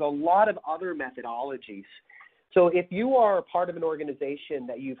 And there's a lot of other methodologies. So if you are part of an organization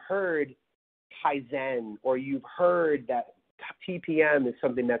that you've heard Kaizen, or you've heard that TPM is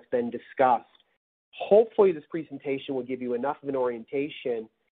something that's been discussed, hopefully this presentation will give you enough of an orientation.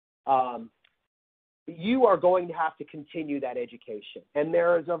 You are going to have to continue that education. And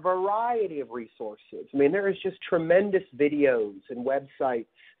there is a variety of resources. I mean, there is just tremendous videos and websites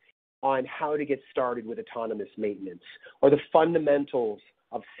on how to get started with autonomous maintenance, or the fundamentals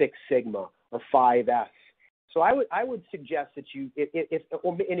of Six Sigma or 5S. So I would suggest that you,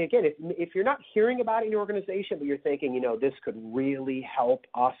 if you're not hearing about it in your organization, but you're thinking, this could really help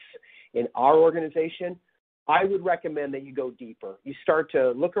us in our organization, I would recommend that you go deeper. You start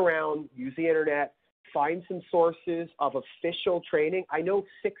to look around, use the internet, find some sources of official training. I know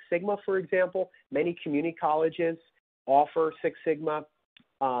Six Sigma, for example, many community colleges offer Six Sigma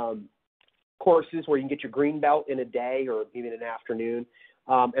courses where you can get your green belt in a day or even an afternoon.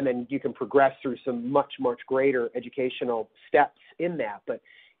 And then you can progress through some much, much greater educational steps in that. But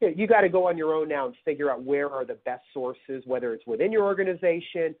you got to go on your own now and figure out where are the best sources, whether it's within your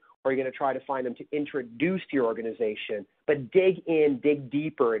organization or you're going to try to find them to introduce to your organization. But dig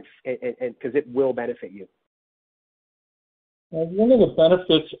deeper, and because it will benefit you. One of the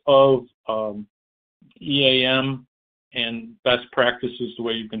benefits of EAM and best practices, the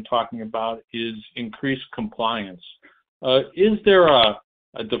way you've been talking about, is increased compliance. Is there a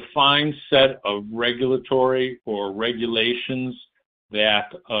defined set of regulatory or regulations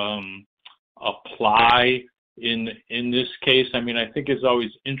that apply in this case? I mean, I think it's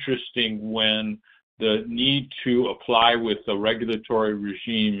always interesting when the need to apply with a regulatory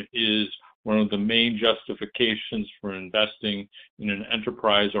regime is one of the main justifications for investing in an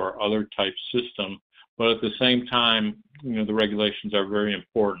enterprise or other type system. But at the same time, the regulations are very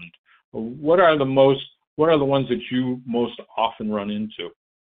important. What are the ones that you most often run into?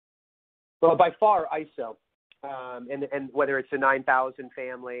 Well, by far, ISO, and whether it's the 9000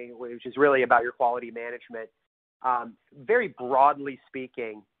 family, which is really about your quality management, very broadly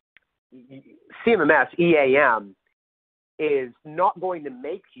speaking, CMMS, EAM, is not going to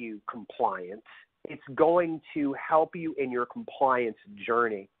make you compliant. It's going to help you in your compliance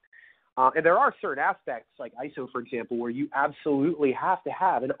journey. And there are certain aspects, like ISO, for example, where you absolutely have to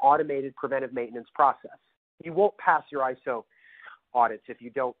have an automated preventive maintenance process. You won't pass your ISO audits if you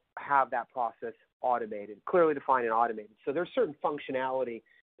don't have that process automated, clearly defined and automated. So there's certain functionality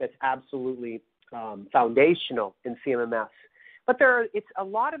that's absolutely foundational in CMMS. But it's a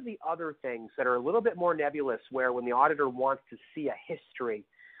lot of the other things that are a little bit more nebulous, where when the auditor wants to see a history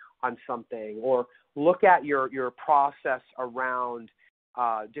on something or look at your process around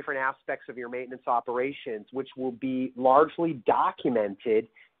different aspects of your maintenance operations, which will be largely documented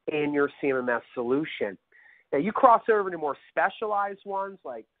in your CMMS solution. Now, you cross over to more specialized ones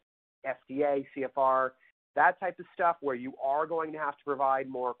like FDA, CFR, that type of stuff, where you are going to have to provide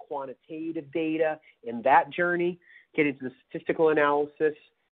more quantitative data in that journey, get into the statistical analysis.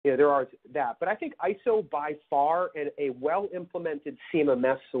 There are that. But I think ISO, by far, and a well-implemented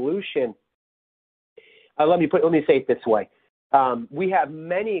CMMS solution, let me say it this way. We have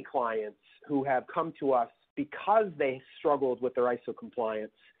many clients who have come to us because they struggled with their ISO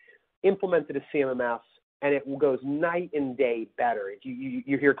compliance, implemented a CMMS, and it goes night and day better.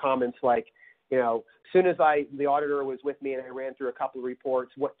 You hear comments like, As soon as the auditor was with me and I ran through a couple of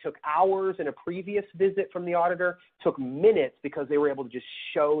reports, what took hours in a previous visit from the auditor took minutes because they were able to just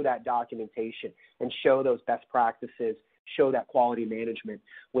show that documentation and show those best practices, show that quality management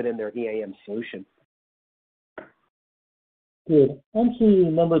within their EAM solution. Good. I'm sure you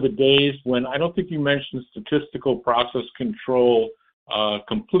remember the days when, I don't think you mentioned statistical process control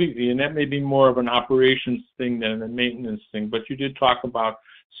completely, and that may be more of an operations thing than a maintenance thing, but you did talk about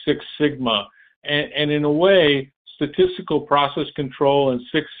Six Sigma. And in a way, statistical process control and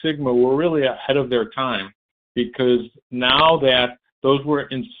Six Sigma were really ahead of their time, because now that those were,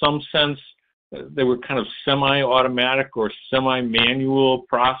 in some sense, they were kind of semi-automatic or semi-manual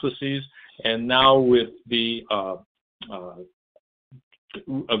processes, and now with the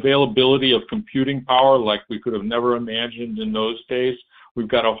availability of computing power like we could have never imagined in those days, we've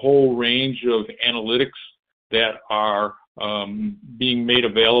got a whole range of analytics that are being made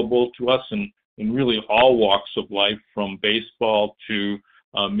available to us in really all walks of life, from baseball to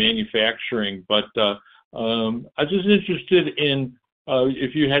manufacturing. But I was just interested in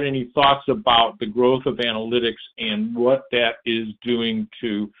if you had any thoughts about the growth of analytics and what that is doing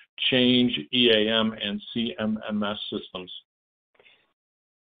to change EAM and CMMS systems.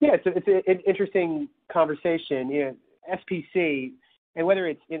 Yeah, it's an interesting conversation. SPC, and whether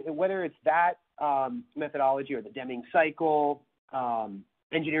it's that methodology or the Deming cycle,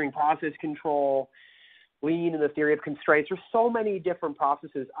 engineering process control, lean, and the theory of constraints. There's so many different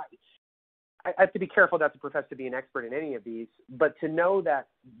processes. I have to be careful not to profess to be an expert in any of these, but to know that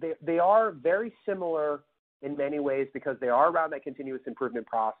they are very similar in many ways, because they are around that continuous improvement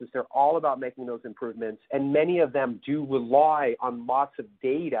process. They're all about making those improvements, and many of them do rely on lots of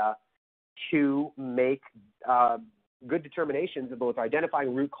data to make good determinations of both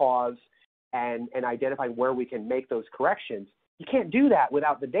identifying root cause and identifying where we can make those corrections. You can't do that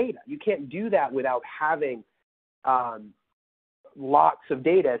without the data. You can't do that without having lots of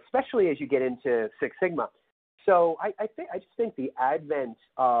data, especially as you get into Six Sigma. So I just think the advent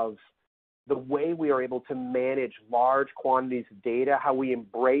of the way we are able to manage large quantities of data, how we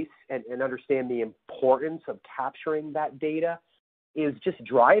embrace and understand the importance of capturing that data, is just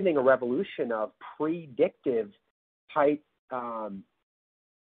driving a revolution of predictive type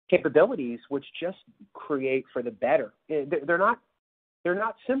capabilities, which just create for the better. They're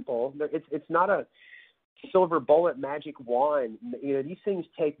not simple. It's not a silver bullet magic wand. These things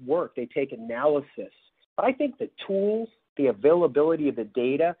take work. They take analysis. But I think the tools, the availability of the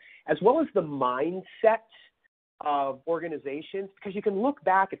data, as well as the mindset of organizations, because you can look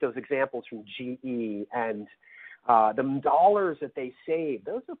back at those examples from GE and the dollars that they saved.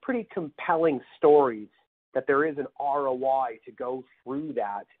 Those are pretty compelling stories, that there is an ROI to go through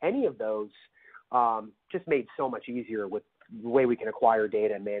that. Any of those just made so much easier with the way we can acquire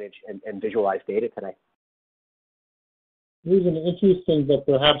data and manage and visualize data today. Here's an interesting but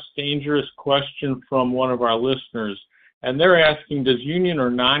perhaps dangerous question from one of our listeners. And they're asking, does union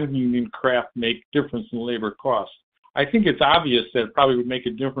or non-union craft make difference in labor costs? I think it's obvious that it probably would make a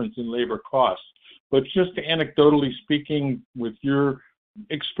difference in labor costs. But just anecdotally speaking, with your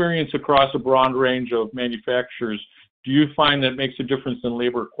experience across a broad range of manufacturers, do you find that makes a difference in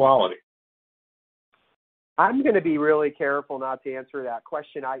labor quality? I'm going to be really careful not to answer that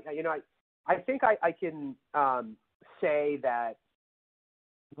question. I think I can say that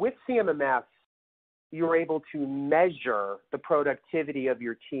with CMMS, you're able to measure the productivity of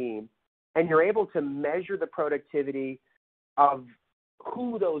your team, and you're able to measure the productivity of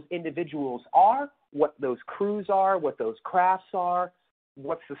who those individuals are, what those crews are, what those crafts are,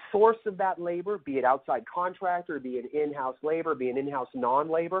 what's the source of that labor, be it outside contractor, be it in-house labor, be it in-house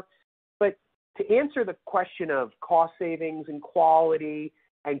non-labor. But to answer the question of cost savings and quality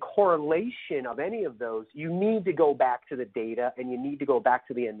and correlation of any of those, you need to go back to the data and you need to go back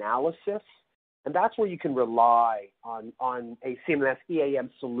to the analysis. And that's where you can rely on a CMMS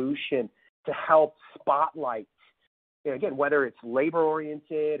EAM solution to help spotlight, again, whether it's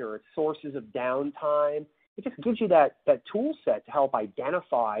labor-oriented or it's sources of downtime. It just gives you that tool set to help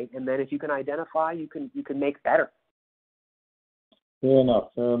identify, and then if you can identify, you can make better. Fair enough.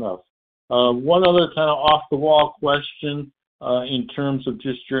 One other kind of off-the-wall question in terms of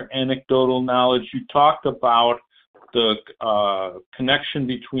just your anecdotal knowledge. You talked about the connection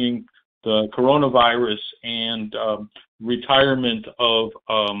between the coronavirus and retirement of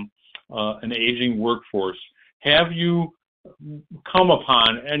an aging workforce. Have you come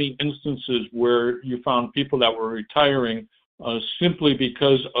upon any instances where you found people that were retiring simply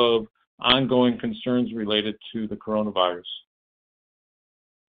because of ongoing concerns related to the coronavirus?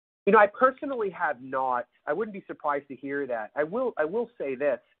 I personally have not. I wouldn't be surprised to hear that. I will say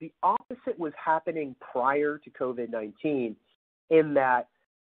this. The opposite was happening prior to COVID-19 in that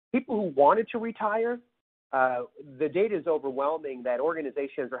people who wanted to retire, the data is overwhelming that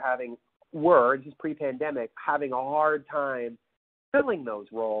organizations this is pre-pandemic, having a hard time filling those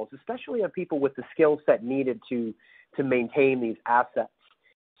roles, especially of people with the skill set needed to maintain these assets.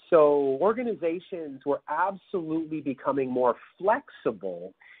 So organizations were absolutely becoming more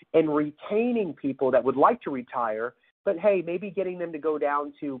flexible in retaining people that would like to retire, but hey, maybe getting them to go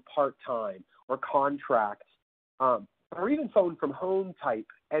down to part-time or contracts, or even phone from home type.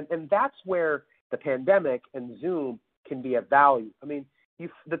 And that's where the pandemic and Zoom can be of value. I mean,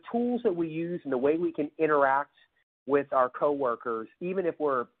 the tools that we use and the way we can interact with our coworkers, even if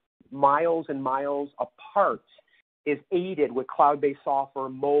we're miles and miles apart, is aided with cloud-based software,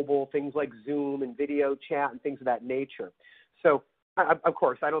 mobile, things like Zoom and video chat and things of that nature. So, of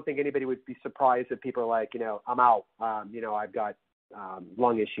course, I don't think anybody would be surprised if people are like, I'm out, I've got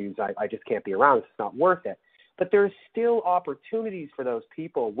lung issues, I just can't be around, it's not worth it. But there's still opportunities for those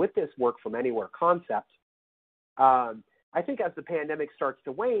people with this work from anywhere concept. I think as the pandemic starts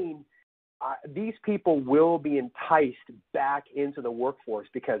to wane, these people will be enticed back into the workforce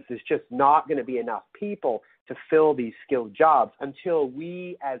because there's just not going to be enough people to fill these skilled jobs until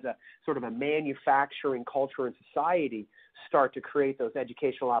we, as a sort of a manufacturing culture and society, start to create those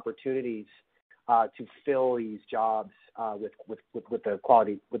educational opportunities to fill these jobs with the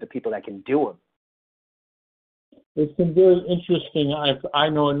quality, with the people that can do them. It's been very interesting. I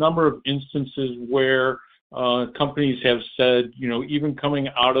know a number of instances where companies have said, even coming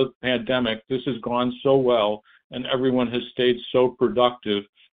out of the pandemic, this has gone so well and everyone has stayed so productive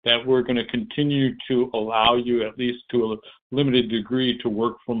that we're going to continue to allow you, at least to a limited degree, to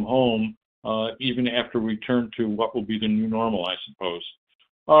work from home, even after we return to what will be the new normal, I suppose.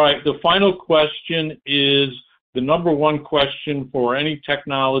 All right, the final question is the number one question for any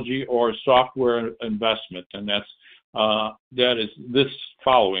technology or software investment, and that is this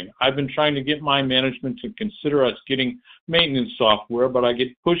following. I've been trying to get my management to consider us getting maintenance software, but I get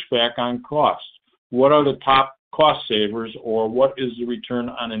pushback on cost. What are the top cost savers, or what is the return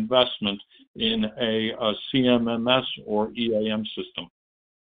on investment in a CMMS or EAM system?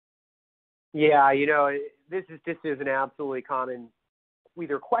 Yeah, this is an absolutely common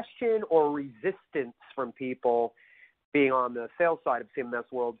either question or resistance from people being on the sales side of CMMS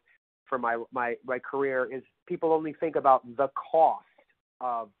world. For my career is people only think about the cost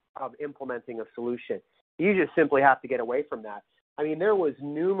of implementing a solution. You just simply have to get away from that. I mean, there was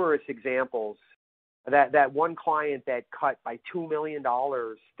numerous examples that one client that cut by $2 million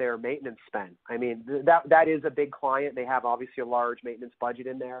their maintenance spend. I mean, that is a big client. They have obviously a large maintenance budget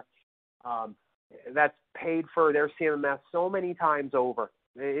in there. That's paid for their CMMS so many times over.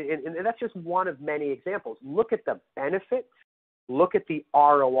 And that's just one of many examples. Look at the benefits. Look at the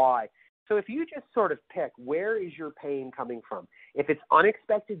ROI. So if you just sort of pick, where is your pain coming from? If it's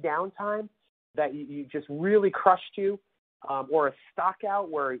unexpected downtime that you just really crushed you, or a stock out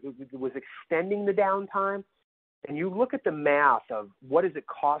where it was extending the downtime, and you look at the math of what does it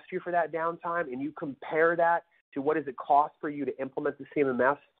cost you for that downtime, and you compare that to what does it cost for you to implement the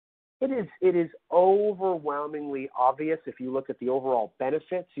CMMS, it is overwhelmingly obvious if you look at the overall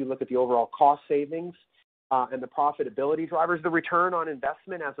benefits, you look at the overall cost savings, and the profitability drivers, the return on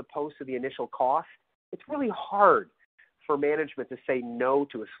investment as opposed to the initial cost. It's really hard for management to say no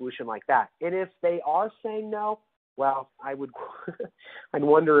to a solution like that. And if they are saying no, well, I'd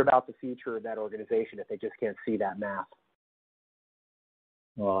wonder about the future of that organization if they just can't see that math.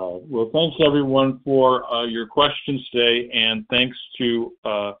 Well, thanks everyone for your questions today, and thanks to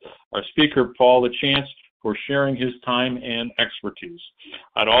our speaker, Paul LaChance, for sharing his time and expertise.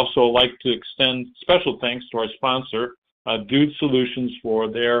 I'd also like to extend special thanks to our sponsor, Dude Solutions,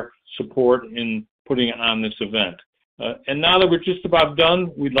 for their support in putting on this event. And now that we're just about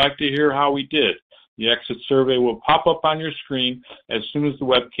done, we'd like to hear how we did. The exit survey will pop up on your screen as soon as the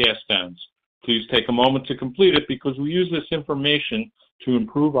webcast ends. Please take a moment to complete it because we use this information to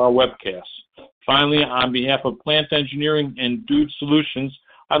improve our webcasts. Finally, on behalf of Plant Engineering and Dude Solutions,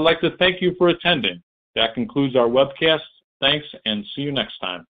 I'd like to thank you for attending. That concludes our webcast. Thanks, and see you next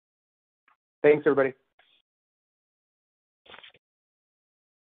time. Thanks, everybody.